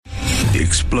The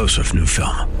explosive new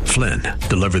film, Flynn,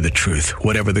 deliver the truth,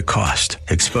 whatever the cost,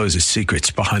 exposes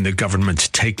secrets behind the government's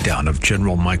takedown of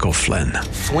General Michael Flynn.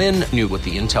 Flynn knew what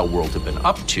the intel world had been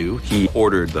up to. He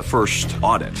ordered the first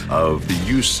audit of the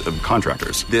use of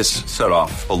contractors. This set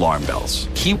off alarm bells.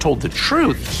 He told the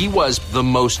truth. He was the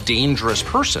most dangerous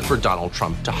person for Donald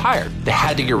Trump to hire. They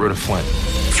had to get rid of Flynn.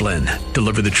 Flynn,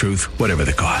 deliver the truth, whatever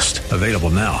the cost. Available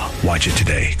now. Watch it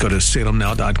today. Go to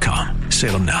salemnow.com.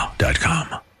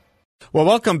 salemnow.com. Well,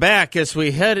 welcome back as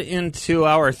we head into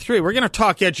hour 3. We're going to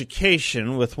talk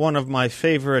education with one of my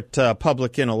favorite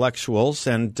public intellectuals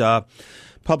and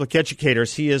public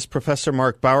educators. He is Professor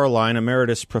Mark Bauerlein,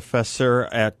 emeritus professor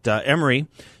at Emory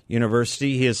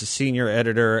University. He is a senior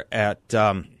editor at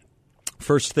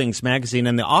First Things magazine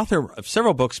and the author of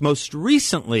several books, most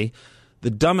recently,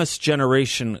 The Dumbest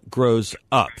Generation Grows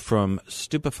Up, From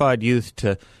Stupefied Youth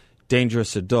to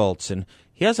Dangerous Adults. And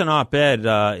he has an op-ed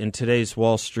in today's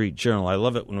Wall Street Journal. I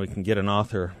love it when we can get an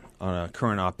author on a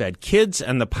current op-ed. Kids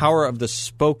and the Power of the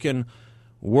Spoken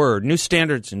Word. New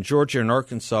standards in Georgia and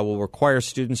Arkansas will require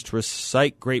students to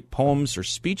recite great poems or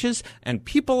speeches, and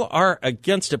people are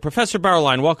against it. Professor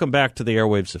Bauerlein, welcome back to the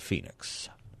airwaves of Phoenix.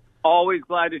 Always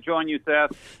glad to join you,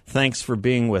 Seth. Thanks for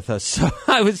being with us. So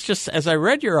I was just, as I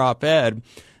read your op-ed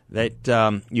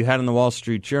that you had in the Wall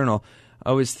Street Journal,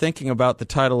 I was thinking about the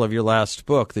title of your last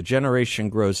book, The Generation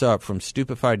Grows Up, From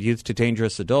Stupefied Youth to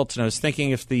Dangerous Adults. And I was thinking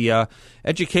if the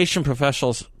education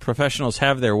professionals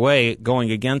have their way going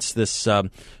against this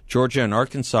Georgia and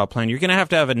Arkansas plan, you're going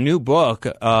to have a new book,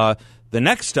 The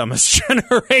Next Dumbest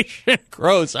Generation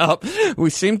Grows Up. We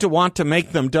seem to want to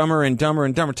make them dumber and dumber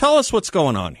and dumber. Tell us what's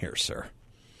going on here, sir.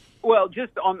 Well,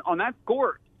 just on that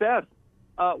score, Seth,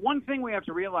 one thing we have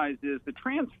to realize is the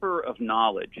transfer of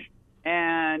knowledge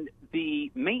and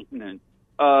the maintenance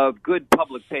of good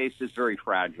public taste is very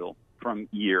fragile from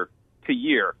year to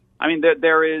year. I mean,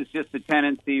 there is just a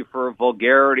tendency for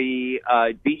vulgarity,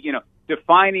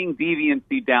 defining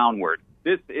deviancy downward.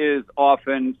 This is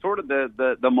often sort of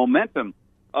the momentum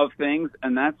of things,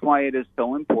 and that's why it is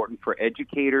so important for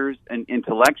educators and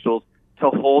intellectuals to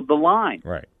hold the line,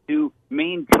 right, to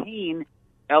maintain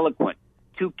eloquence,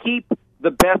 to keep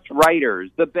the best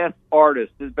writers, the best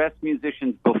artists, the best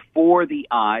musicians before the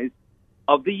eyes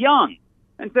of the young.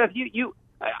 And Seth,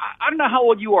 I don't know how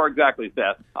old you are exactly,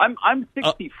 Seth. I'm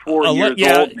 64 years old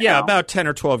now. Yeah, about 10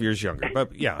 or 12 years younger.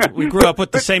 But yeah, we grew up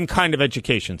with the same kind of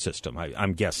education system,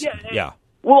 I'm guessing. Yeah.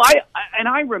 Well,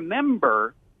 I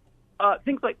remember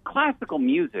things like classical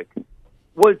music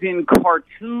was in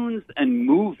cartoons and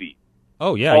movies.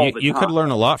 Oh, yeah, you could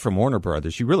learn a lot from Warner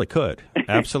Brothers. You really could.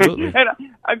 Absolutely.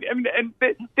 and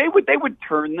they would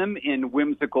turn them in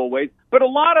whimsical ways. But a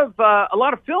lot of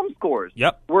film scores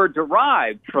were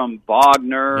derived from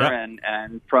Wagner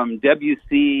and from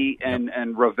Debussy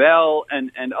and Ravel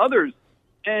and others.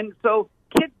 And so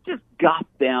kids just got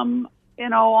them,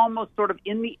 almost sort of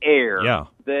in the air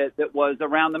that was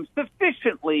around them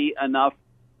sufficiently enough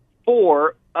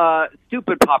for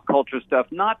stupid pop culture stuff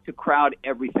not to crowd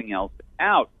everything else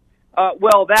out.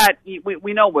 Well, that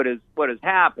we know what has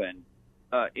happened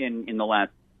in the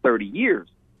last 30 years,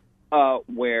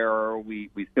 where we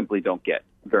simply don't get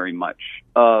very much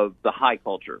of the high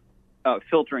culture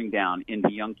filtering down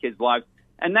into young kids' lives,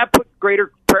 and that puts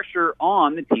greater pressure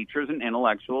on the teachers and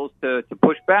intellectuals to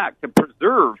push back, to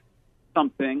preserve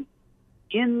something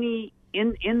in the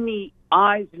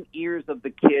eyes and ears of the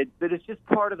kids that is just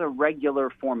part of the regular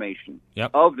formation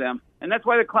of them, and that's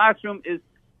why the classroom is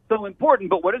so important.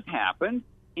 But what has happened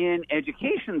in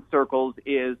education circles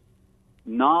is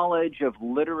knowledge of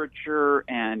literature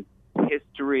and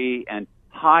history and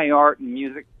high art and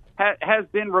music has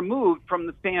been removed from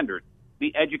the standards,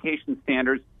 the education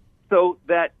standards, so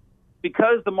that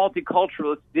because the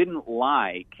multiculturalists didn't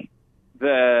like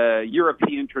the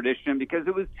European tradition because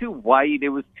it was too white, it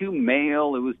was too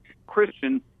male, it was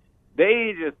Christian,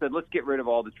 they just said, let's get rid of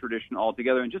all the tradition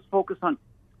altogether and just focus on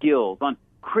skills, on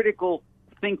critical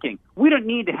thinking. We don't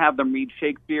need to have them read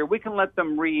Shakespeare. We can let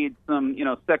them read some,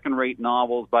 second-rate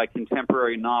novels by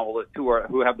contemporary novelists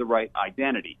who have the right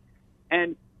identity.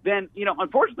 And then,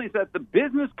 unfortunately, that the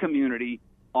business community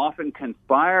often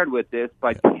conspired with this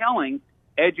by telling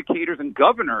educators and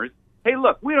governors, hey,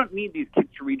 look, we don't need these kids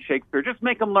to read Shakespeare. Just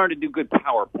make them learn to do good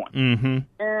PowerPoint. Mm-hmm.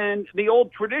 And the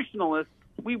old traditionalists,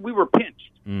 we were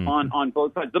pinched on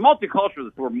both sides. The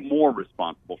multiculturalists were more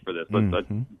responsible for this. Let's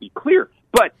be clear.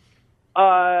 But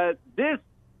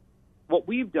what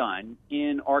we've done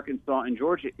in Arkansas and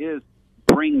Georgia is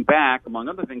bring back, among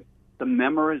other things, the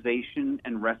memorization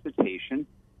and recitation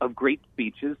of great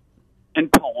speeches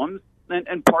and poems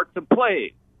and parts of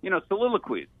plays,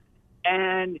 soliloquies.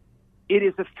 And it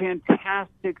is a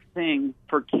fantastic thing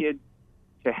for kids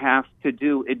to have to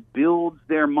do. It builds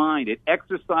their mind. It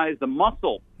exercises the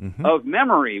muscle of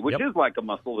memory, which is like a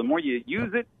muscle. The more you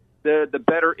use it, the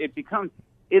better it becomes.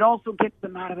 It also gets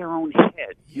them out of their own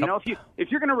head. You know,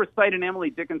 if you're going to recite an Emily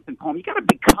Dickinson poem, you got to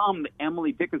become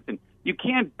Emily Dickinson. You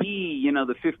can't be,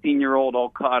 the 15-year-old all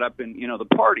caught up in, the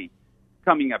party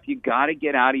coming up. You got to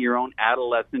get out of your own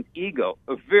adolescent ego.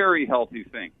 A very healthy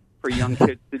thing for young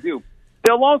kids to do.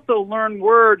 They'll also learn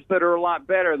words that are a lot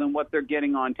better than what they're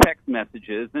getting on text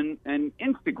messages and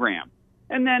Instagram.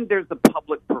 And then there's the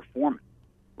public performance,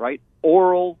 right?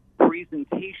 Oral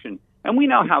presentation. And we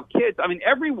know how kids,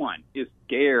 everyone is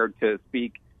scared to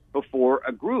speak before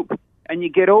a group. And you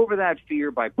get over that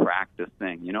fear by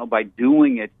practicing, by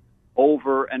doing it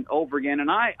over and over again.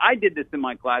 And I did this in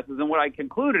my classes, and what I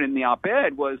concluded in the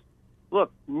op-ed was,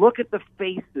 look at the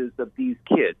faces of these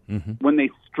kids. When they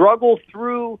struggle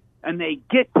through and they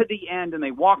get to the end and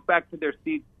they walk back to their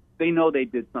seats, they know they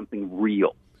did something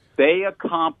real. They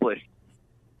accomplished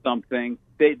something.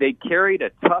 They carried a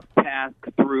tough task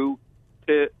through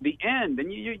to the end,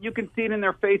 and you can see it in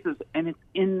their faces, and it's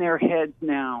in their heads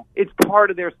now. It's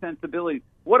part of their sensibility.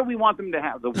 What do we want them to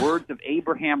have? The words of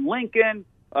Abraham Lincoln,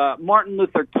 Martin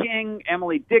Luther King,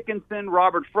 Emily Dickinson,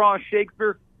 Robert Frost,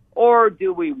 Shakespeare, or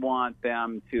do we want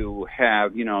them to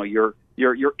have, your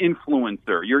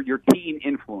influencer, your teen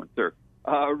influencer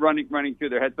running through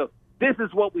their head? So this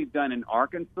is what we've done in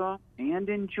Arkansas and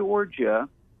in Georgia,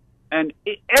 and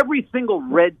every single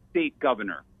red state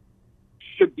governor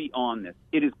should be on this.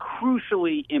 It is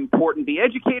crucially important. The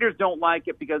educators don't like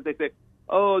it because they say,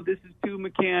 oh, this is too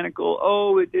mechanical.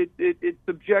 Oh, it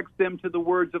subjects them to the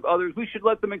words of others. We should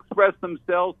let them express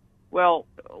themselves. Well,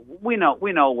 we know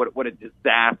what a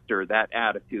disaster that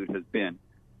attitude has been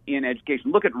in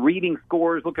education. Look at reading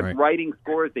scores. Look at writing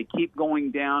scores. They keep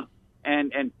going down.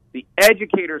 And the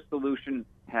educator's solution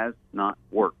has not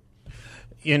worked.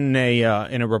 In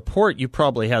a report you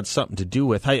probably had something to do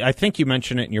with, I think you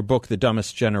mentioned it in your book, The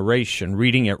Dumbest Generation,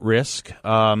 Reading at Risk.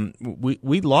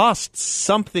 We lost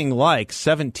something like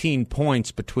 17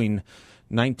 points between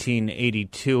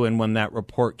 1982 and when that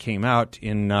report came out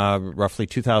in roughly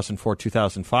 2004,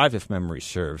 2005, if memory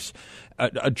serves.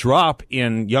 A drop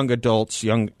in young adults,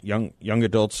 young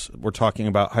adults, we're talking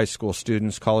about high school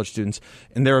students, college students,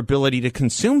 and their ability to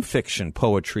consume fiction,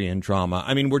 poetry, and drama.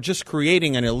 We're just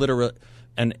creating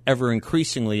an ever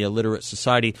increasingly illiterate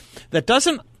society that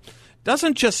doesn't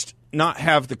just not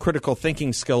have the critical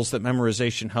thinking skills that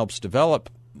memorization helps develop,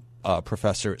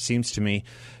 Professor, it seems to me,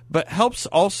 but helps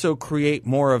also create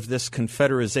more of this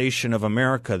confederation of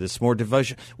America, this more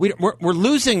division. We're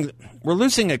losing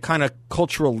a kind of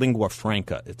cultural lingua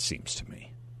franca, it seems to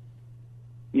me.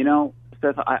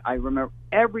 Seth, I remember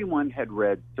everyone had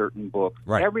read certain books.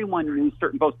 Right. Everyone knew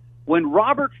certain books. When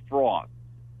Robert Frost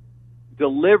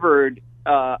delivered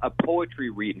a poetry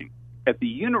reading at the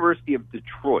University of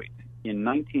Detroit in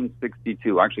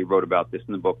 1962. I actually wrote about this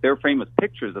in the book. There are famous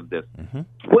pictures of this.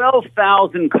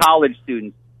 12,000 college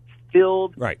students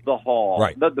filled the hall,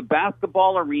 the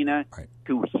basketball arena,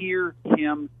 to hear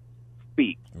him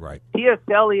speak. T.S.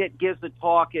 Eliot gives a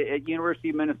talk at University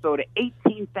of Minnesota.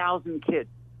 18,000 kids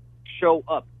show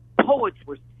up. Poets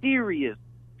were serious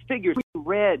figures. We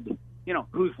read,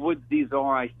 whose woods these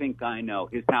are, I think I know.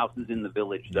 His house is in the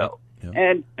village, though.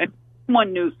 And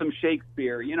someone knew some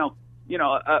Shakespeare,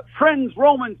 friends,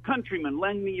 Romans, countrymen,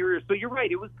 lend me your ears. So you're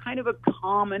right. It was kind of a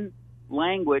common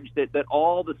language that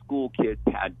all the school kids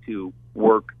had to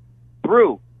work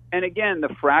through. And again, the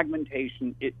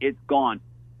fragmentation, it's gone.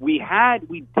 We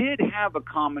did have a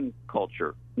common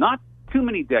culture not too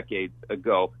many decades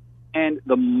ago, and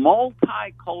the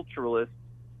multiculturalists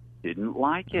didn't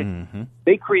like it.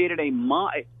 They created a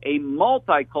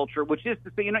multiculture, which is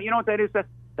to say, you know what that is?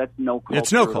 That's no culture.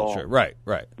 It's no culture, right.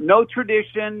 No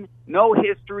tradition, no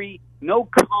history, no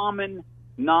common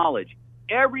knowledge.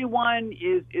 Everyone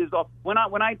is when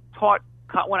I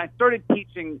started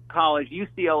teaching college,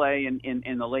 UCLA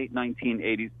in the late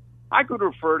 1980s, I could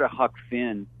refer to Huck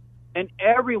Finn, and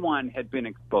everyone had been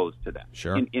exposed to that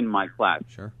in my class.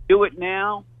 Do it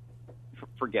now,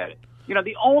 forget it.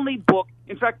 The only book,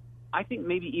 in fact, I think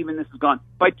maybe even this is gone.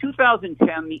 By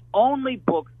 2010, the only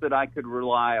books that I could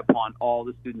rely upon all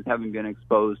the students having been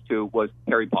exposed to was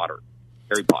Harry Potter.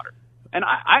 And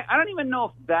I don't even know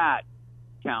if that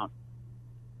counts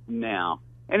now.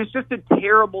 And it's just a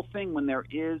terrible thing when there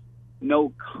is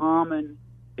no common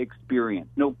experience,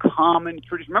 no common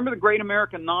tradition. Remember the Great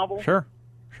American Novel? Sure.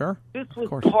 This was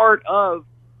part of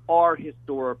our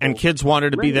historical. And kids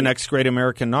wanted to be the next great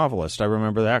American novelist. I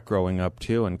remember that growing up,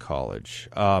 too, in college.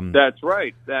 That's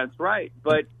right.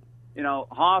 But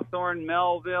Hawthorne,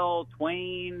 Melville,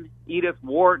 Twain, Edith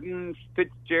Wharton,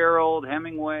 Fitzgerald,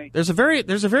 Hemingway. There's a very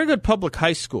good public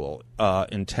high school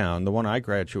in town, the one I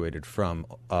graduated from,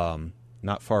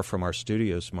 not far from our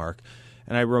studios, Mark.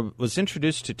 And I was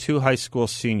introduced to two high school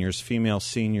seniors, female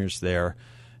seniors there,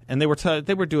 and they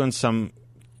were doing some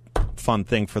fun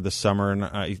thing for the summer, and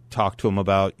I talked to him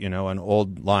about, an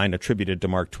old line attributed to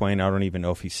Mark Twain. I don't even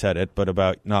know if he said it, but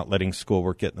about not letting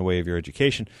schoolwork get in the way of your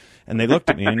education. And they looked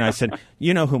at me, and I said,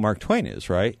 "You know who Mark Twain is,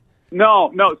 right?"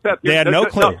 No, Seth. They had no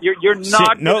clue. No, you're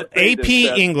not. No AP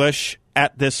this, English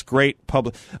at this great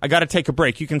public. I got to take a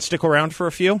break. You can stick around for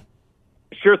a few.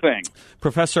 Sure thing.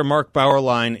 Professor Mark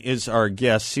Bauerlein is our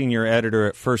guest, senior editor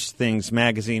at First Things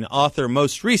magazine, author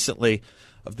most recently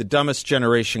of The Dumbest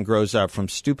Generation Grows Up, From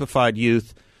Stupefied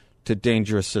Youth to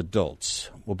Dangerous Adults.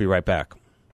 We'll be right back.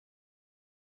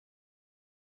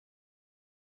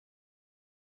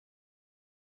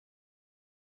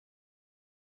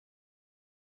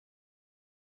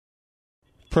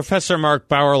 Professor Mark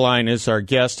Bauerlein is our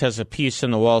guest, has a piece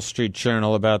in the Wall Street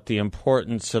Journal about the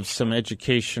importance of some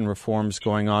education reforms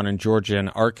going on in Georgia and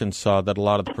Arkansas that a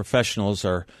lot of the professionals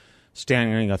are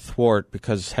standing athwart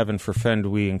because, heaven forfend,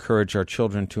 we encourage our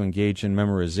children to engage in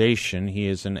memorization. He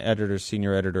is an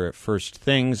senior editor at First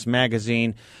Things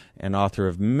magazine and author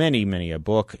of many, many a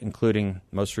book, including,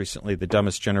 most recently, The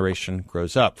Dumbest Generation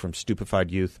Grows Up, From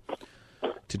Stupefied Youth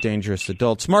to Dangerous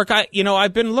Adults. Mark,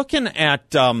 I've been looking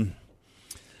at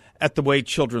the way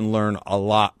children learn a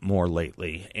lot more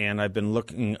lately, and I've been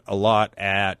looking a lot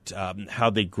at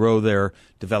how they grow their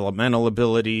developmental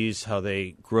abilities, how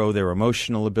they grow their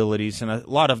emotional abilities, and a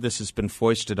lot of this has been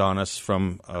foisted on us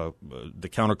from the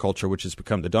counterculture, which has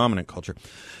become the dominant culture.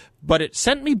 But it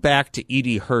sent me back to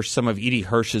E.D. Hirsch, some of E.D.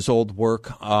 Hirsch's old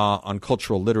work on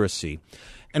cultural literacy.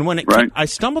 And when I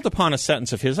stumbled upon a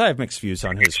sentence of his. I have mixed views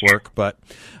on his work, but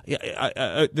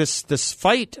this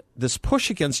push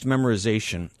against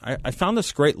memorization, I found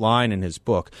this great line in his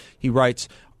book. He writes,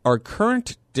 "Our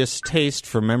current distaste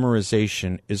for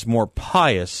memorization is more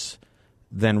pious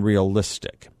than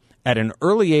realistic. At an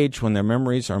early age, when their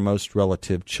memories are most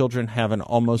relative, children have an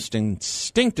almost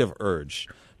instinctive urge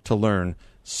to learn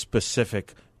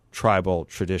specific tribal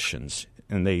traditions."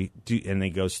 And they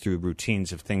goes through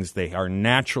routines of things they are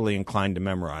naturally inclined to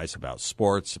memorize about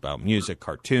sports, about music,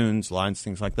 cartoons, lines,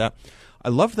 things like that. I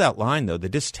love that line, though. The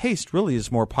distaste really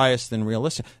is more pious than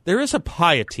realistic. There is a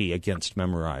piety against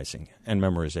memorizing and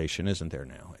memorization, isn't there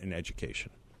now, in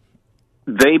education?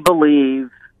 They believe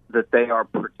that they are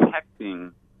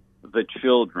protecting the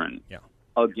children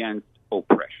against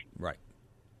oppression. Right.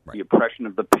 The oppression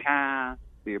of the past,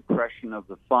 the oppression of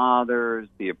the fathers,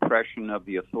 the oppression of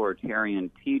the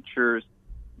authoritarian teachers,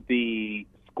 the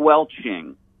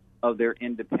squelching of their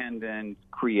independent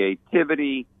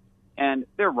creativity. And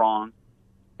they're wrong.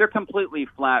 They're completely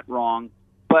flat wrong.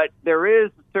 But there is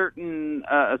a certain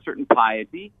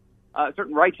piety, a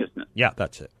certain righteousness. Yeah,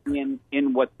 that's it.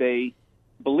 In what they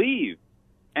believe.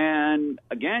 And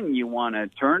again, you want to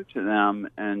turn to them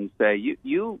and say,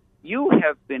 you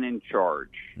have been in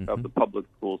charge of the public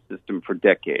school system for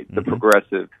decades, the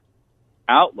progressive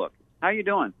outlook. How are you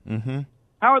doing?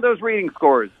 How are those reading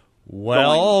scores?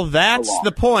 Well, that's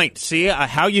the point. See,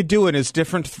 how you doing is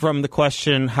different from the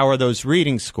question, how are those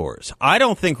reading scores? I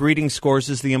don't think reading scores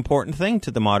is the important thing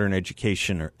to the modern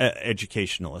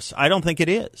educationalists. I don't think it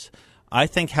is. I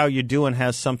think how you doing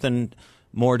has something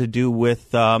more to do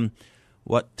with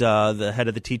what the head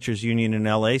of the teachers union in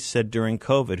L.A. said during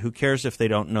COVID. Who cares if they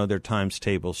don't know their times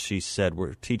tables, she said.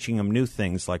 We're teaching them new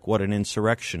things like what an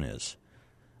insurrection is.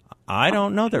 I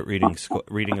don't know that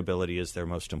reading ability is their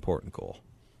most important goal.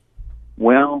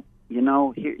 Well,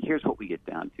 here's what we get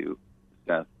down to,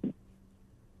 Seth.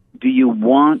 Do you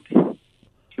want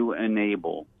to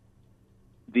enable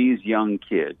these young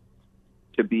kids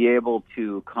to be able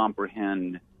to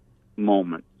comprehend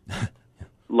moments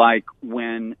like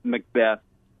when Macbeth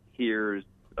hears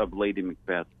of Lady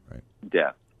Macbeth's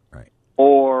death,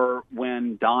 or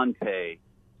when Dante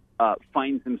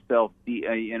finds himself,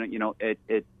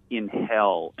 in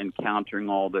hell, encountering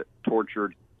all the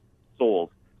tortured souls?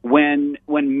 When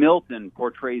Milton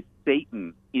portrays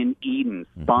Satan in Eden,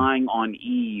 spying on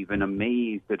Eve and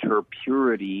amazed at her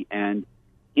purity and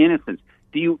innocence.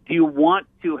 Do you want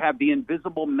to have the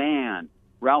Invisible Man,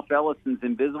 Ralph Ellison's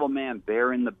Invisible Man,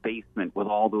 there in the basement with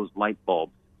all those light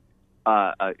bulbs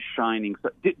shining? So,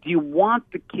 do you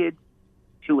want the kids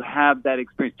to have that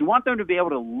experience? Do you want them to be able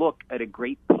to look at a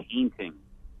great painting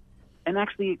and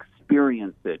actually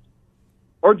experience it?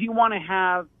 Or do you want to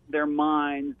have their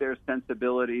minds, their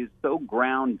sensibilities so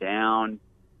ground down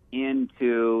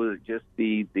into just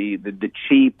the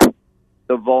cheap,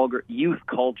 the vulgar youth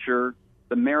culture,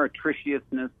 the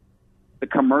meretriciousness, the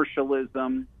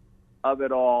commercialism of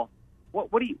it all. What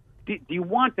do you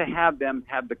want to have them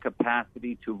have the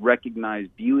capacity to recognize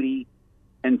beauty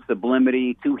and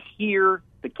sublimity, to hear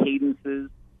the cadences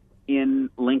in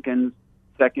Lincoln's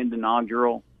second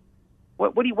inaugural?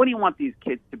 What do you want these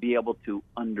kids to be able to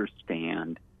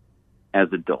understand as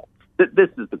adults? This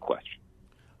is the question.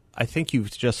 I think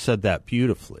you've just said that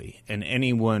beautifully. And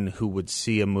anyone who would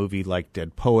see a movie like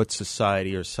Dead Poets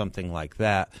Society or something like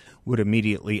that would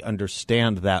immediately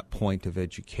understand that point of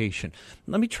education.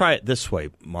 Let me try it this way,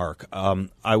 Mark. I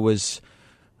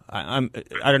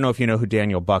don't know if you know who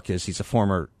Daniel Buck is. He's a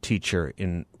former teacher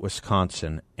in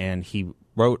Wisconsin, and he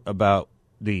wrote about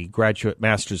the graduate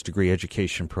master's degree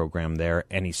education program there,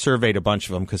 and he surveyed a bunch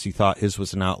of them because he thought his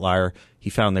was an outlier.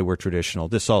 He found they were traditional.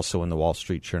 This also in the Wall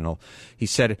Street Journal. He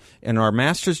said, in our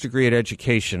master's degree at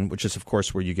education, which is, of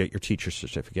course, where you get your teacher's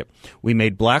certificate, we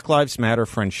made Black Lives Matter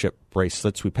friendship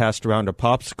bracelets. We passed around a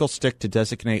popsicle stick to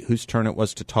designate whose turn it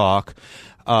was to talk.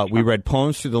 We read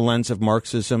poems through the lens of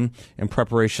Marxism in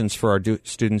preparations for our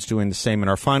students doing the same. And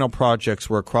our final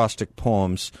projects were acrostic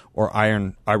poems or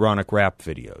ironic rap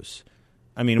videos.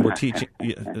 I mean, we're teaching.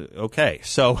 Okay,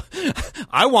 so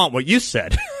I want what you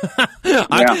said.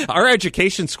 Our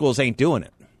education schools ain't doing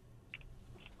it.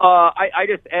 I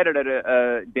just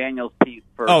edited Daniel's piece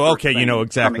for. Oh, okay. You know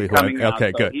exactly who.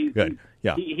 Okay, so good.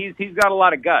 Yeah, he's got a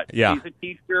lot of guts. Yeah. He's a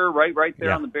teacher right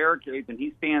there on the barricades, and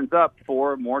he stands up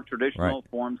for more traditional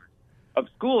forms of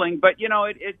schooling. But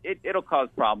it'll cause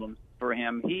problems for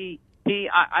him.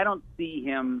 I don't see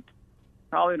him.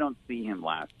 Probably don't see him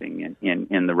lasting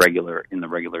in the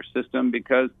regular system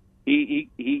because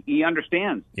he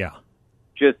understands. Yeah.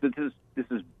 Just this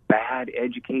is bad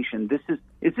education.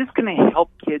 Is this going to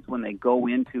help kids when they go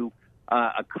into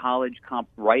a college comp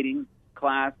writing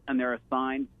class and they're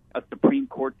assigned a Supreme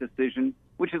Court decision,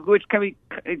 which can be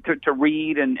to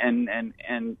read and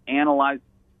analyze?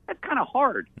 That's kind of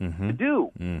hard to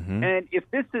do. Mm-hmm. And if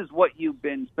this is what you've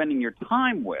been spending your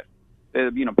time with,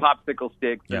 popsicle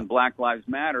sticks and Black Lives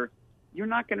Matter, you're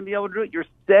not going to be able to do it. You're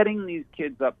setting these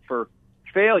kids up for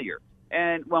failure.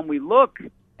 And when we look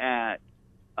at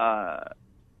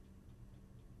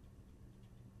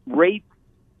rates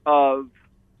of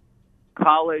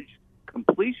college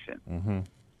completion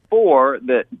for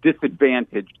the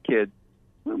disadvantaged kids,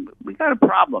 we got a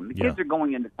problem. The kids are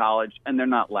going into college, and they're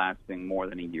not lasting more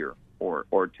than a year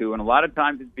or two. And a lot of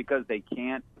times it's because they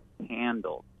can't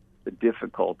handle the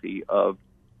difficulty of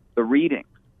the reading.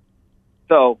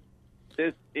 So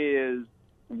this is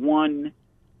one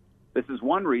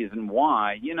reason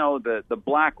why, the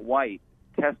black-white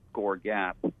test score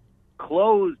gap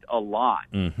closed a lot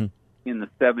in the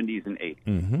 70s and 80s.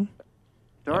 Mm-hmm.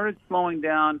 Started slowing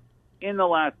down. In the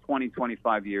last 20,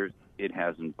 25 years, it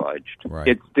hasn't budged. Right.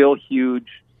 It's still huge,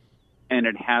 and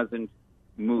it hasn't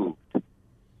moved.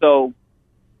 So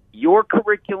your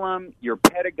curriculum, your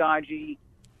pedagogy,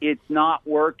 it's not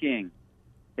working.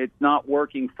 It's not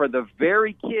working for the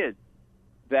very kids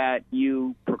that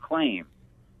you proclaim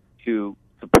to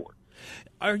support.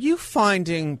 Are you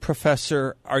finding,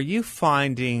 Professor,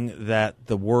 that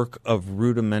the work of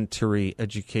rudimentary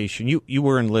education, you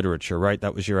were in literature, right?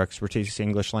 That was your expertise,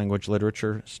 English language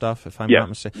literature stuff, if I'm not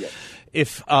mistaken. Yes.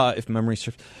 If memory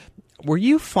serves. Were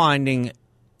you finding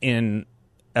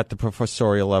at the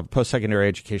professorial level, post-secondary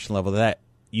education level, that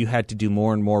you had to do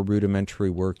more and more rudimentary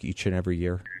work each and every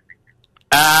year?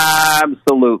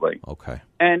 Absolutely. Okay.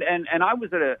 And I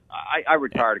was I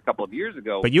retired a couple of years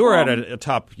ago. But you were at a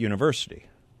top university.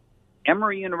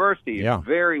 Emory University is a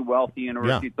very wealthy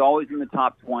university. It's always in the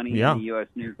top 20 in the U.S.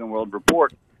 News and World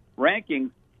Report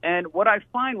rankings. And what I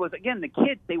find was, again, the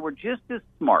kids, they were just as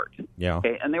smart. Yeah.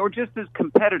 Okay, and they were just as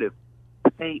competitive.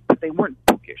 But they weren't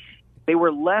bookish. They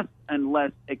were less and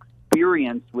less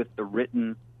experienced with the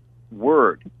written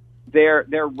word. Their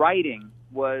writing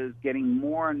was getting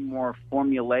more and more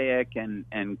formulaic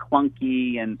and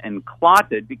clunky and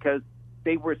clotted because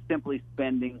they were simply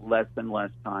spending less and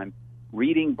less time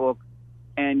reading books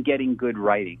and getting good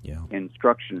writing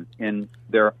instruction in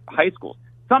their high schools.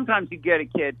 Sometimes you get a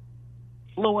kid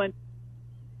fluent,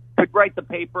 could write the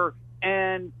paper,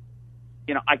 and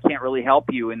I can't really help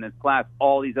you in this class.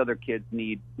 All these other kids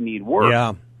need work.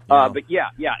 Yeah. But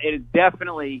it is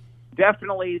definitely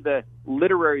the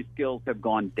literary skills have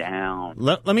gone down.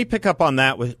 Let me pick up on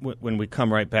that when we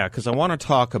come right back, because I want to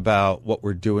talk about what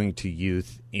we're doing to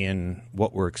youth in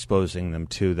what we're exposing them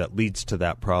to that leads to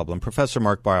that problem. Professor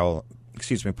Mark Bauerlein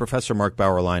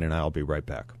and I will be right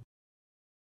back.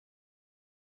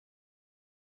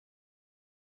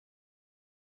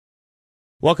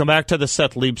 Welcome back to the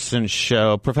Seth Leibsohn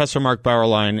Show. Professor Mark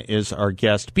Bauerlein is our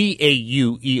guest.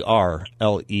 Bauerlein.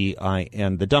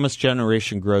 The dumbest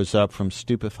generation grows up from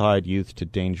stupefied youth to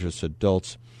dangerous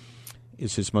adults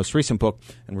is his most recent book,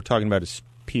 and we're talking about his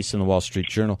piece in the Wall Street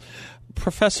Journal.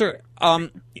 Professor,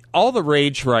 all the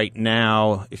rage right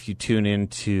now, if you tune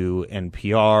into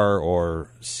NPR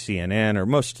or CNN or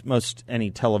most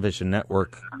any television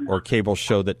network or cable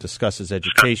show that discusses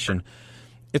education,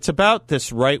 it's about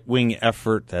this right-wing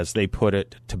effort, as they put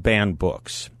it, to ban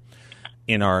books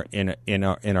in our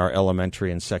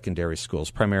elementary and secondary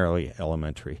schools, primarily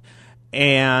elementary.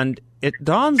 And it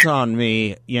dawns on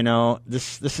me,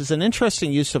 this is an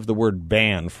interesting use of the word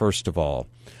ban, first of all.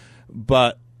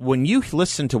 But when you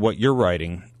listen to what you're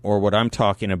writing or what I'm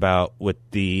talking about with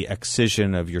the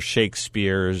excision of your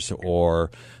Shakespeare's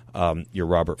or your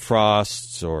Robert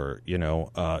Frost's or,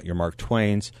 your Mark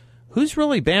Twain's, who's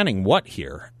really banning what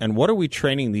here? And what are we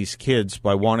training these kids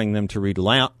by wanting them to read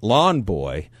Lawn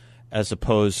Boy as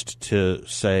opposed to,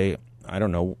 say, I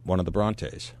don't know, one of the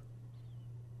Brontes?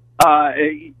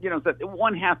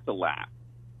 One has to laugh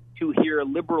to hear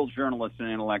liberal journalists and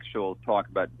intellectuals talk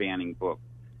about banning books,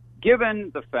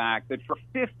 given the fact that for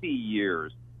 50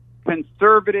 years,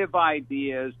 conservative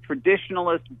ideas,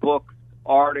 traditionalist books,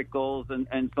 articles,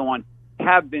 and so on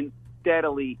have been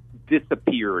steadily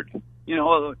disappeared.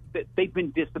 They've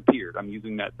been disappeared. I'm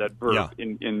using that verb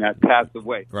in that passive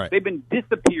way. Right. They've been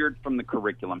disappeared from the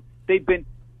curriculum. They've been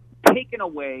taken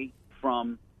away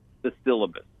from the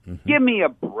syllabus. Mm-hmm. Give me a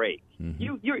break.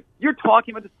 Mm-hmm. You're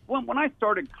talking about this. When I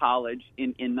started college in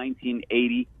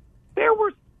 1980, there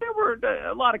were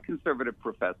a lot of conservative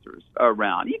professors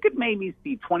around. You could maybe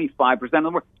see 25% of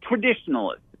them were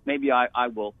traditionalists. Maybe I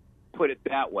will put it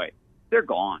that way. They're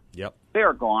gone. Yep.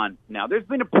 They're gone now. There's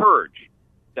been a purge.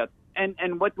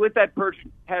 And what with that purge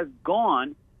has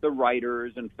gone the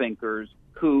writers and thinkers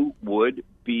who would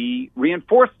be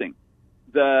reinforcing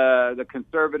the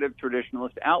conservative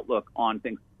traditionalist outlook on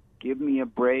things. Give me a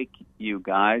break, you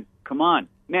guys. Come on.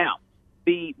 Now,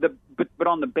 but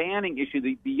on the banning issue,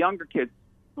 the younger kids,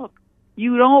 look,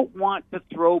 you don't want to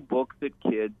throw books at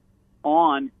kids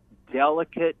on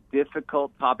delicate,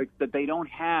 difficult topics that they don't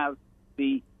have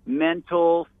the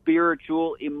mental,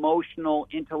 spiritual, emotional,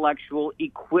 intellectual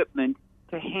equipment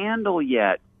to handle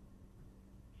yet.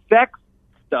 Sex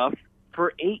stuff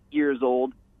for 8 years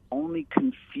old only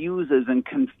confuses and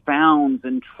confounds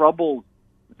and troubles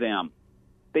them.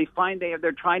 They find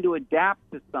they're trying to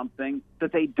adapt to something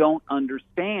that they don't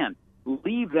understand.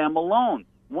 Leave them alone.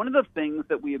 One of the things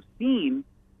that we have seen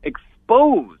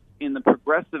exposed in the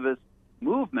progressivist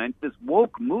movement, this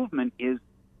woke movement, is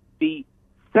the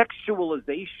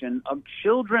sexualization of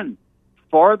children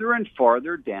farther and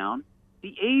farther down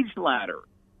the age ladder.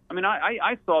 I mean,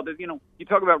 I saw this, you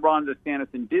talk about Ron DeSantis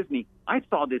and Disney. I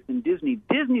saw this in Disney.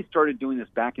 Disney started doing this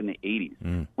back in the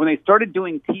 80s when they started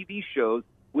doing TV shows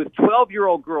with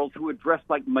 12-year-old girls who would dress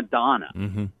like Madonna.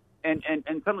 Mm-hmm.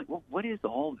 And suddenly, well, what is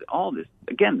all this?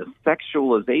 Again, the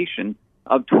sexualization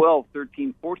of 12,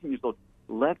 13, 14 years old.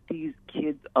 Let these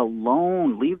kids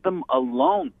alone. Leave them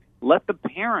alone. Let the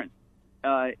parents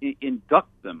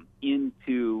induct them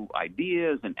into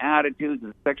ideas and attitudes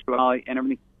and sexuality and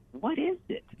everything. What is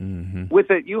it? Mm-hmm.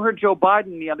 You heard Joe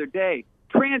Biden the other day.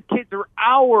 Trans kids are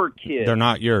our kids. They're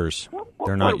not yours.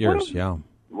 They're not yours. Yeah.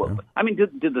 I mean, do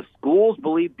the schools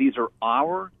believe these are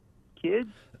our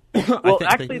kids? Well,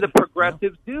 actually, the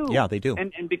progressives do. Yeah, they do.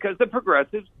 And because the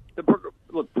progressives,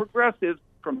 progressives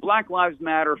from Black Lives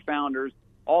Matter founders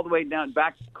all the way down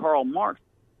back to Karl Marx,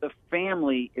 the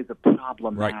family is a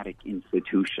problematic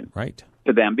institution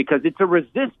to them because it's a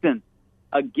resistance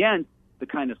against the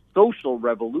kind of social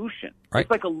revolution. Right.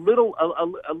 It's like a little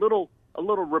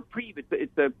reprieve.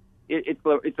 It's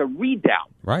a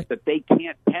redoubt that they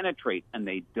can't penetrate, and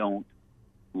they don't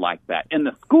like that. And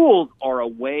the schools are a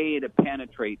way to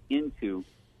penetrate into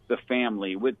the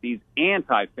family with these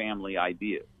anti-family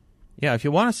ideas. Yeah, if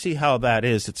you want to see how that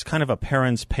is, it's kind of a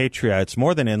parens patria. It's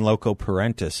more than in loco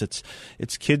parentis.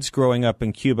 It's kids growing up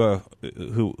in Cuba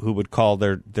who would call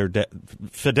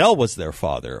Fidel was their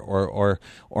father, or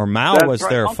Mao was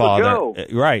their Uncle father. Joe.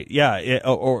 Right? Yeah,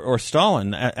 or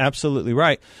Stalin. Absolutely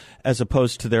right. As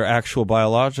opposed to their actual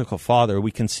biological father, we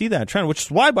can see that trend. Which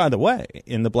is why, by the way,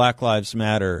 in the Black Lives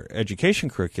Matter education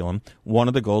curriculum, one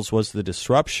of the goals was the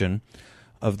disruption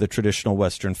of the traditional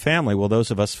Western family. Well,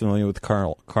 those of us familiar with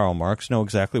Karl Marx know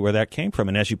exactly where that came from.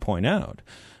 And as you point out,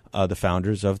 the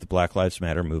founders of the Black Lives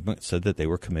Matter movement said that they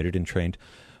were committed and trained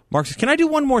Marcus, can I do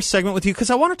one more segment with you? Because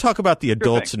I want to talk about the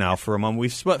adults now for a moment.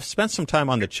 We've spent some time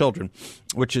on the children,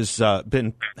 which has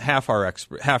been half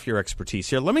your expertise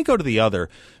here. Let me go to the other,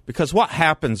 because what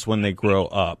happens when they grow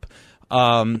up?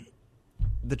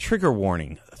 The trigger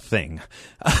warning thing.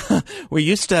 We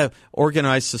used to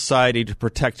organize society to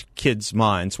protect kids'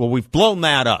 minds. Well, we've blown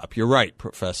that up. You're right,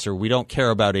 Professor. We don't care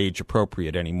about age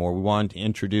appropriate anymore. We want to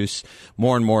introduce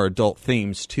more and more adult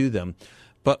themes to them.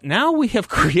 But now we have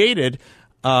created,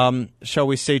 shall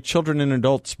we say, children in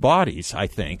adults' bodies, I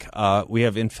think. We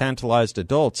have infantilized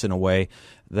adults in a way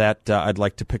that I'd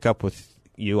like to pick up with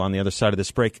you on the other side of this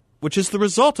break, which is the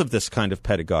result of this kind of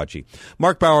pedagogy.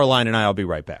 Mark Bauerlein and I'll be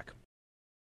right back.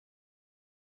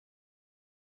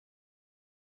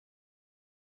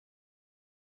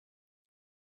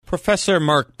 Professor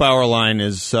Mark Bauerlein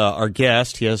is our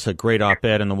guest. He has a great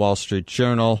op-ed in the Wall Street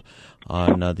Journal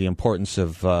on the importance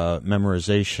of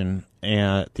memorization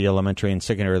at the elementary and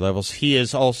secondary levels. He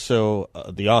is also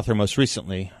the author, most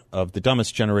recently, of The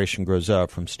Dumbest Generation Grows Up,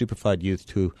 From Stupefied Youth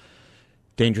to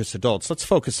Dangerous Adults. Let's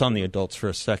focus on the adults for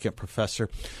a second, Professor.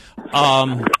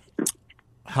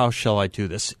 How shall I do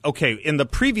this? Okay, in the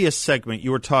previous segment,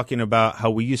 you were talking about how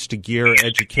we used to gear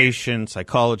education,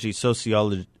 psychology,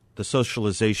 sociology, the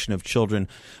socialization of children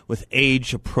with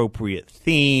age-appropriate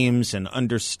themes and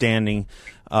understanding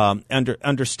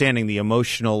the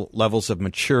emotional levels of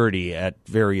maturity at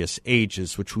various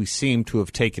ages, which we seem to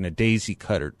have taken a daisy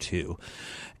cutter to.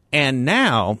 And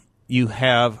now you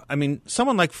have,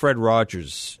 someone like Fred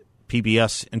Rogers,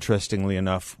 PBS, interestingly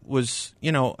enough, was,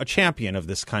 a champion of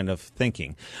this kind of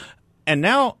thinking. And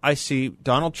now I see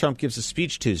Donald Trump gives a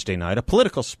speech Tuesday night, a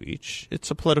political speech.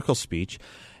 It's a political speech.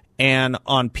 And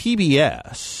on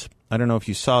PBS, I don't know if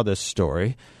you saw this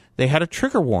story, they had a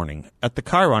trigger warning at the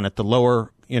chyron, at the lower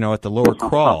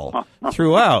crawl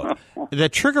throughout. The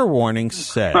trigger warning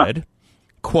said,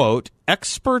 quote,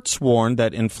 experts warn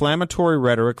that inflammatory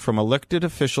rhetoric from elected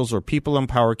officials or people in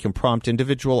power can prompt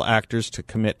individual actors to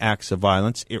commit acts of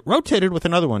violence. It rotated with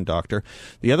another one, Doctor.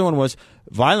 The other one was,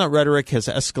 violent rhetoric has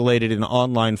escalated in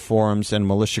online forums and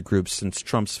militia groups since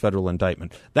Trump's federal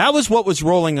indictment. That was what was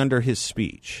rolling under his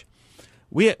speech.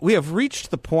 We have reached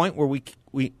the point where we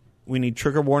need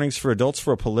trigger warnings for adults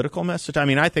for a political message.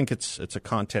 I think it's a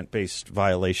content-based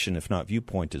violation, if not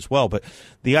viewpoint as well. But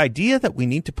the idea that we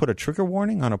need to put a trigger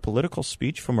warning on a political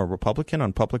speech from a Republican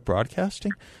on public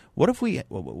broadcasting, what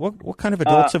kind of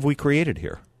adults have we created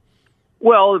here?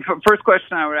 Well, the first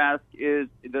question I would ask is,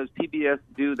 does PBS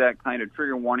do that kind of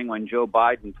trigger warning when Joe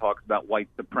Biden talks about white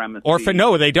supremacy?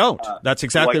 No, they don't. That's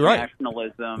exactly white right.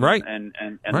 Nationalism, right, and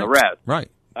right. The rest. Right.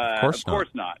 Of course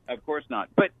not. Of course not.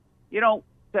 But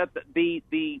Seth,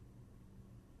 the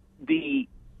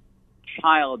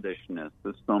childishness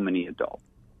of so many adults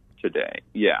today,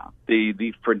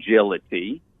 the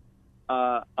fragility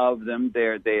of them,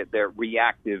 their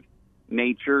reactive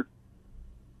nature.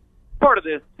 Part of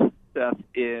this, Seth,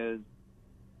 is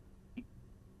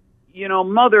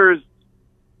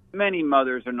many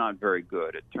mothers are not very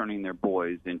good at turning their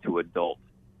boys into adult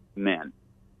men.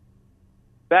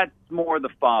 That's more the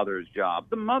father's job.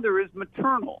 The mother is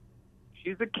maternal.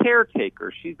 She's a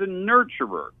caretaker. She's a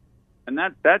nurturer, and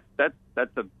that's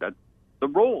the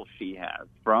role she has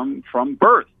from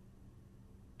birth.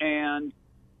 And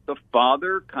the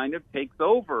father kind of takes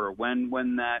over when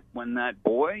that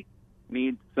boy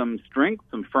needs some strength,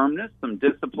 some firmness, some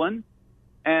discipline,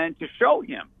 and to show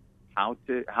him how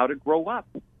to grow up,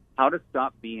 how to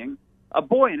stop being a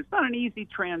boy. And it's not an easy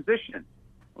transition.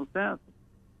 Well, Seth,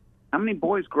 how many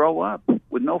boys grow up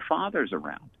with no fathers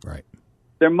around? Right.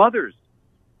 Their mothers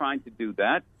trying to do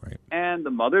that, right. And the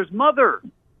mother's mother.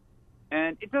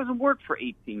 And it doesn't work for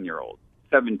 18-year-olds,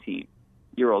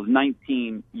 17-year-olds,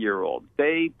 19-year-olds.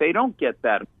 They don't get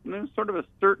that. There's sort of a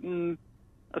certain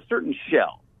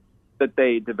shell that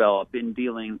they develop in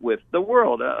dealing with the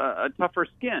world, a tougher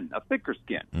skin, a thicker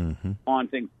skin on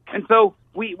things. And so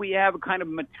we have a kind of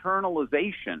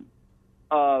maternalization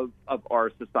of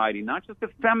our society, not just a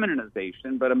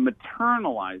feminization, but a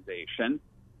maternalization,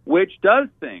 which does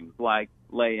things like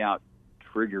lay out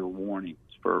trigger warnings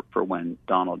for when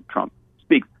Donald Trump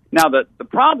speaks. Now, the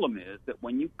problem is that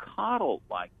when you coddle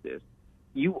like this,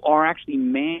 you are actually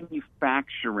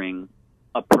manufacturing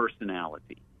a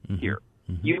personality here.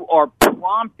 Mm-hmm. You are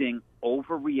prompting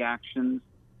overreactions,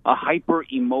 a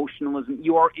hyper-emotionalism.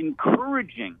 You are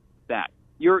encouraging that.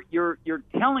 You're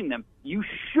telling them you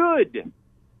should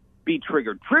be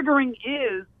triggered. Triggering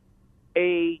is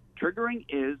a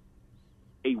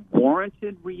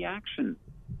warranted reaction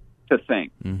to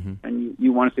things. Mm-hmm. And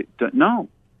you want to say, no,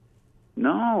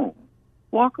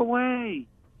 walk away.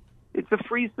 It's a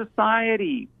free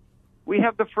society. We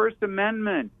have the First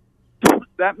Amendment.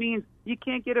 That means you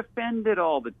can't get offended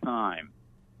all the time.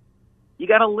 You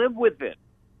got to live with it.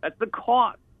 That's the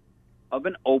cost of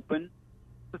an open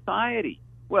society.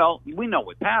 Well, we know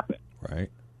what's happened. Right.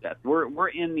 Yes, we're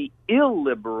in the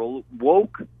illiberal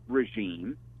woke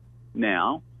regime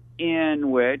now, in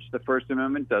which the First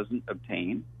Amendment doesn't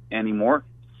obtain anymore.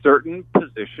 Certain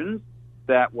positions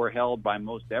that were held by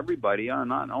most everybody,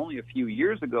 not only a few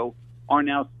years ago, are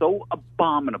now so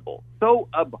abominable, so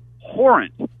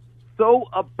abhorrent, so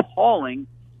appalling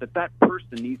that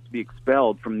person needs to be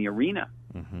expelled from the arena.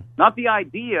 Mm-hmm. Not the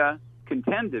idea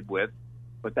contended with,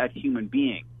 but that human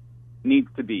being needs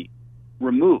to be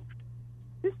removed.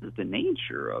 This is the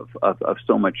nature of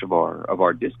so much of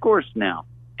our discourse now,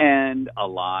 and a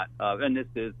lot of, and this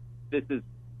is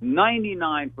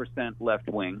 99% left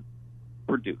wing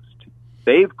produced.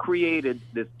 They've created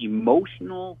this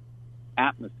emotional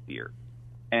atmosphere,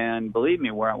 and believe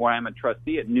me, where I'm a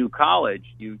trustee at New College,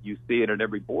 you see it at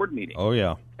every board meeting. Oh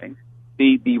yeah, okay?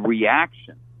 The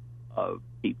reaction of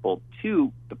people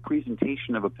to the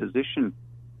presentation of a position,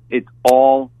 it's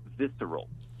all visceral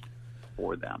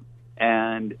for them.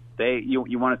 And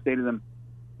you want to say to them,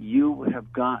 you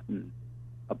have gotten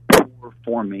a poor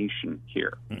formation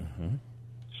here. Mm-hmm.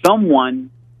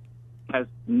 Someone has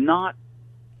not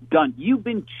done. You've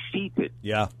been cheated.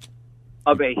 Yeah.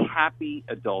 Of a happy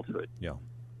adulthood. Yeah.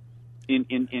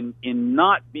 In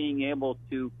not being able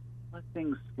to let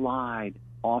things slide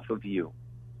off of you.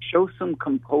 Show some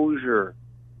composure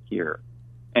here.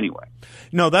 Anyway.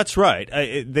 No, that's right.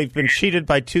 They've been cheated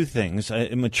by two things: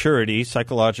 maturity,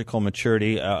 psychological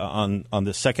maturity, on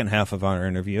the second half of our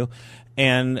interview,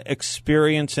 and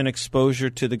experience and exposure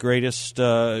to the greatest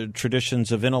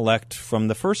traditions of intellect from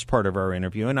the first part of our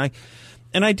interview.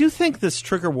 And I do think this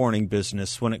trigger warning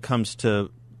business, when it comes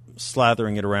to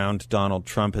slathering it around Donald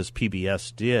Trump as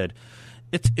PBS did,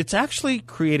 it's actually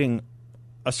creating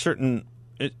a certain.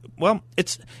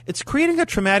 It's creating a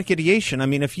traumatic ideation. I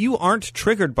mean, if you aren't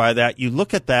triggered by that, you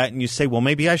look at that and you say, well,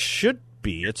 maybe I should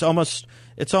be. It's almost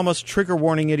trigger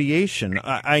warning ideation.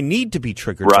 I need to be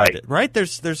triggered by it, right?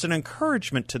 There's an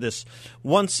encouragement to this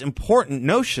once important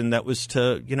notion that was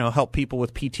to, help people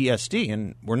with PTSD,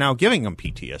 and we're now giving them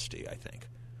PTSD, I think.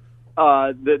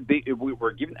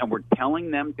 We're telling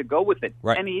them to go with it.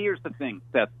 Right. And here's the thing,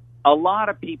 Seth. A lot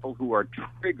of people who are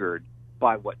triggered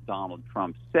by what Donald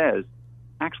Trump says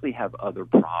actually have other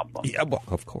problems. Yeah, well,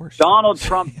 of course. Donald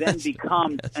Trump then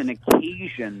becomes an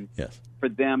occasion for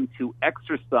them to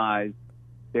exercise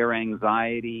their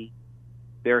anxiety,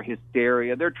 their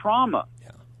hysteria, their trauma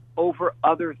over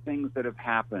other things that have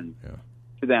happened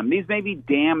to them. These may be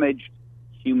damaged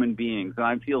human beings, and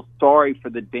I feel sorry for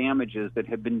the damages that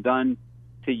have been done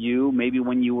to you, maybe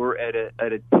when you were at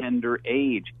a tender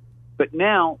age. But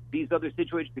now these other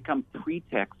situations become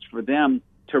pretexts for them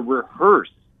to rehearse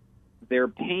their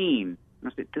pain.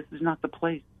 And I said, this is not the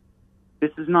place.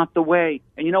 This is not the way.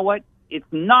 And you know what? It's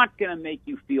not going to make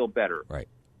you feel better. Right.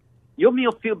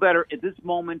 You'll feel better at this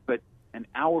moment, but an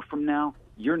hour from now,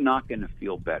 you're not going to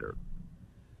feel better.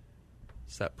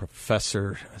 It's that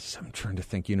professor, I'm trying to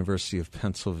think, University of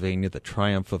Pennsylvania, The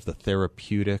Triumph of the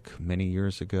Therapeutic, many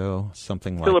years ago,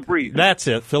 something like Philip Reeve. That's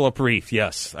it, Philip Reeve,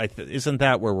 yes. Isn't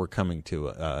that where we're coming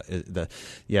to?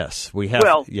 Yes, we have.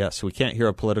 Well, yes, we can't hear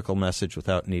a political message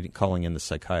without calling in the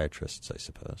psychiatrists, I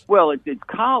suppose. Well, it's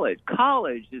college.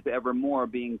 College is ever more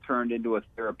being turned into a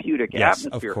therapeutic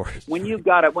atmosphere. Of course. When you've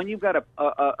got a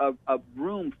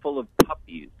room full of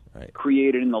puppies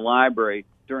created in the library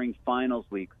during finals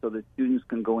week so that students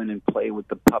can go in and play with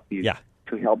the puppies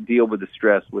to help deal with the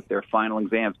stress with their final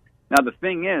exams. Now, the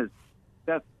thing is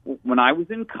that when I was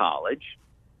in college,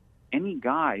 any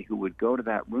guy who would go to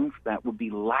that room for that would be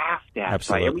laughed at.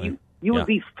 Absolutely. I mean, you would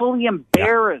be fully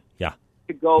embarrassed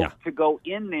to go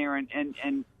in there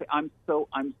and I'm so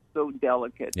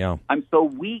delicate. Yeah. I'm so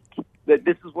weak that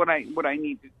this is what I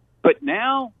need to. But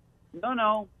now,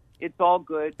 no. It's all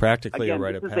good. Practically Again, a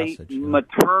rite of passage. This is a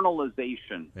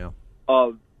maternalization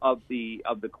of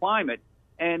the climate.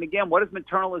 And again, what does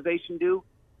maternalization do?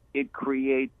 It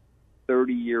creates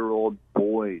 30-year-old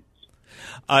boys.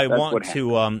 I want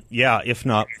to, if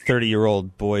not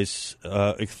 30-year-old boys,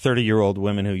 30-year-old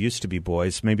women who used to be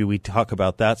boys. Maybe we talk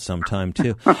about that sometime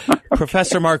too.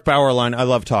 Professor Mark Bauerlein, I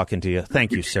love talking to you.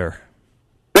 Thank you, sir.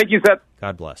 Thank you, Seth.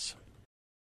 God bless.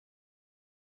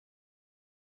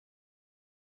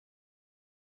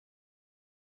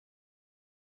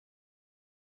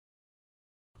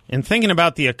 In thinking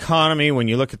about the economy, when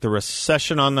you look at the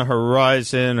recession on the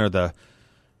horizon or the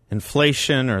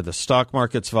inflation or the stock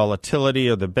market's volatility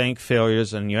or the bank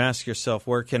failures, and you ask yourself,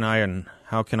 where can I and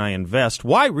how can I invest?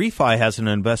 Y-Refi has an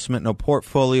investment in a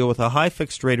portfolio with a high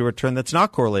fixed rate of return that's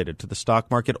not correlated to the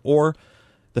stock market or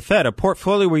the Fed, a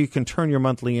portfolio where you can turn your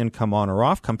monthly income on or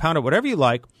off, compound it whatever you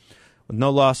like, with no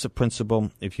loss of principal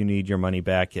if you need your money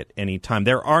back at any time.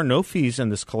 There are no fees in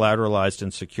this collateralized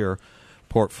and secure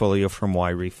portfolio from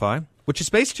Y-Refi, which is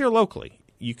based here locally.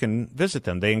 You can visit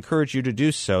them. They encourage you to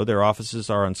do so. Their offices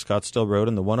are on Scottsdale Road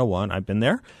in the 101. I've been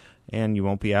there, and you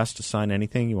won't be asked to sign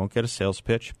anything. You won't get a sales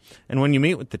pitch. And when you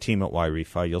meet with the team at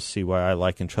Y-Refi, you'll see why I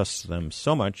like and trust them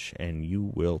so much, and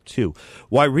you will too.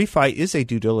 Y-Refi is a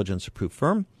due diligence-approved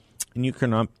firm, and you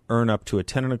can earn up to a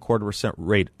 10.25%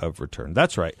 rate of return.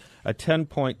 That's right, a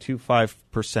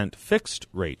 10.25% fixed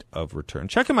rate of return.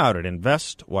 Check them out at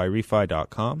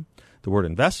investYRefi.com. The word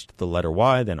invest, the letter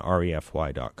Y, then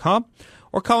REFY.com.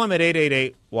 Or call them at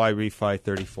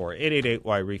 888-YREFI34,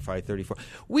 888-YREFI34.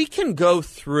 We can go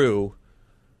through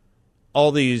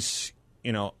all these,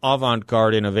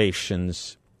 avant-garde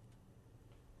innovations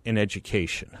in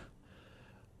education.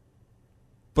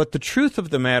 But the truth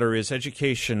of the matter is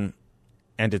education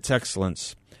and its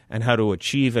excellence and how to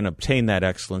achieve and obtain that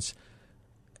excellence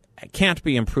can't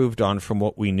be improved on from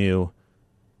what we knew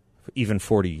even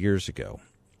 40 years ago.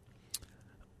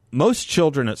 Most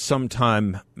children at some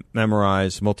time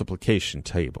memorize multiplication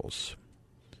tables,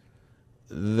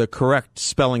 the correct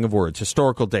spelling of words,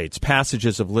 historical dates,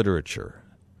 passages of literature,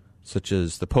 such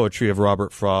as the poetry of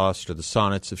Robert Frost or the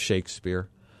sonnets of Shakespeare.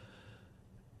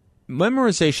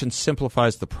 Memorization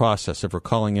simplifies the process of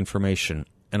recalling information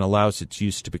and allows its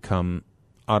use to become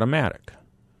automatic.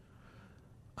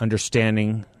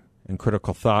 Understanding and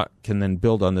critical thought can then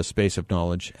build on this base of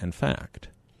knowledge and fact.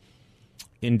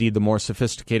 Indeed, the more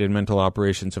sophisticated mental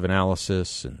operations of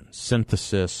analysis and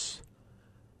synthesis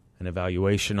and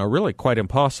evaluation are really quite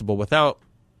impossible without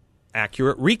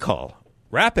accurate recall,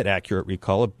 rapid accurate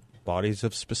recall of bodies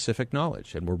of specific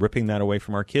knowledge. And we're ripping that away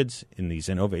from our kids in these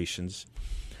innovations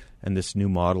and this new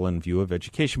model and view of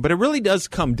education. But it really does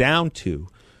come down to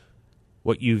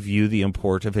what you view the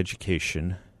import of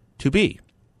education to be.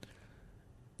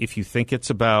 If you think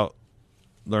it's about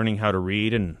learning how to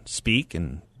read and speak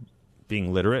and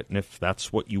being literate, and if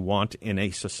that's what you want in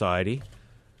a society,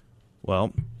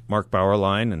 well, Mark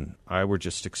Bauerlein and I were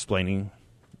just explaining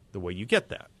the way you get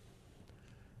that.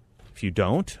 If you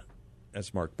don't,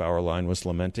 as Mark Bauerlein was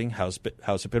lamenting, how's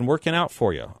it been working out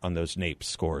for you on those NAEP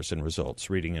scores and results,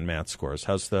 reading and math scores?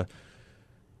 How's the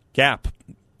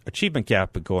achievement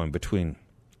gap going between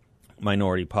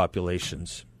minority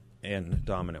populations and the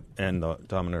dominant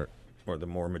or the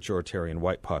more majoritarian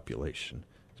white population?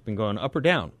 It's been going up or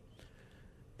down.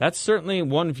 That's certainly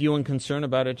one view and concern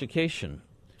about education.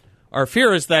 Our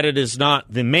fear is that it is not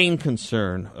the main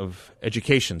concern of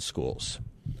education schools.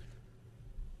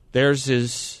 Theirs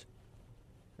is,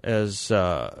 as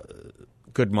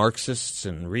good Marxists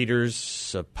and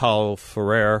readers of Paulo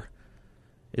Freire,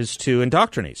 is to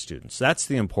indoctrinate students. That's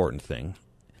the important thing.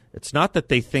 It's not that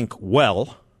they think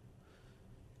well.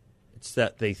 It's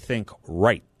that they think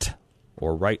right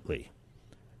or rightly.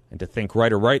 And to think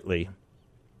right or rightly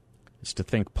is to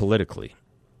think politically.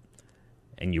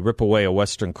 And you rip away a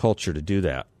Western culture to do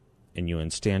that, and you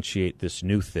instantiate this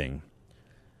new thing,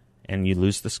 and you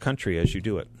lose this country as you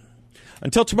do it.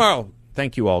 Until tomorrow,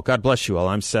 thank you all. God bless you all.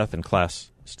 I'm Seth, and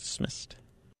class is dismissed.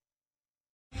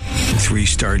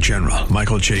 3-star General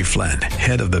Michael J. Flynn,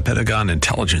 head of the Pentagon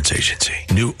Intelligence Agency,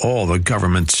 knew all the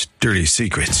government's dirty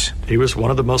secrets. He was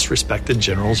one of the most respected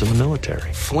generals in the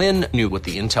military. Flynn knew what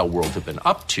the intel world had been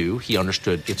up to. He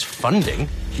understood its funding.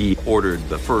 He ordered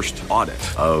the first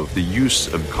audit of the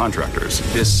use of contractors.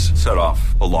 This set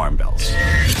off alarm bells.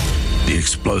 The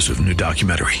explosive new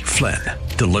documentary, Flynn,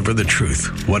 Deliver the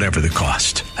Truth, Whatever the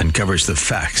Cost, uncovers the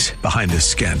facts behind this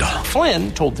scandal.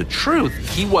 Flynn told the truth.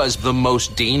 He was the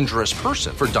most dangerous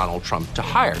person for Donald Trump to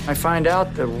hire. I find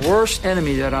out the worst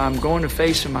enemy that I'm going to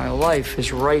face in my life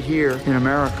is right here in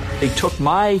America. They took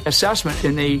my assessment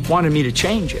and they wanted me to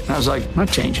change it. And I was like, I'm not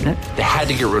changing it. They had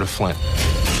to get rid of Flynn.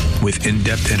 With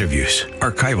in-depth interviews,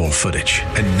 archival footage,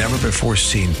 and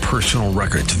never-before-seen personal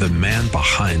records of the man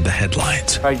behind the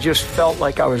headlines. I just felt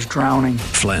like I was drowning.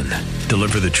 Flynn,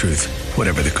 Deliver the Truth,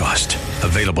 Whatever the Cost.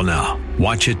 Available now.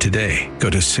 Watch it today.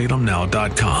 Go to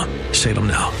salemnow.com.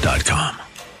 salemnow.com.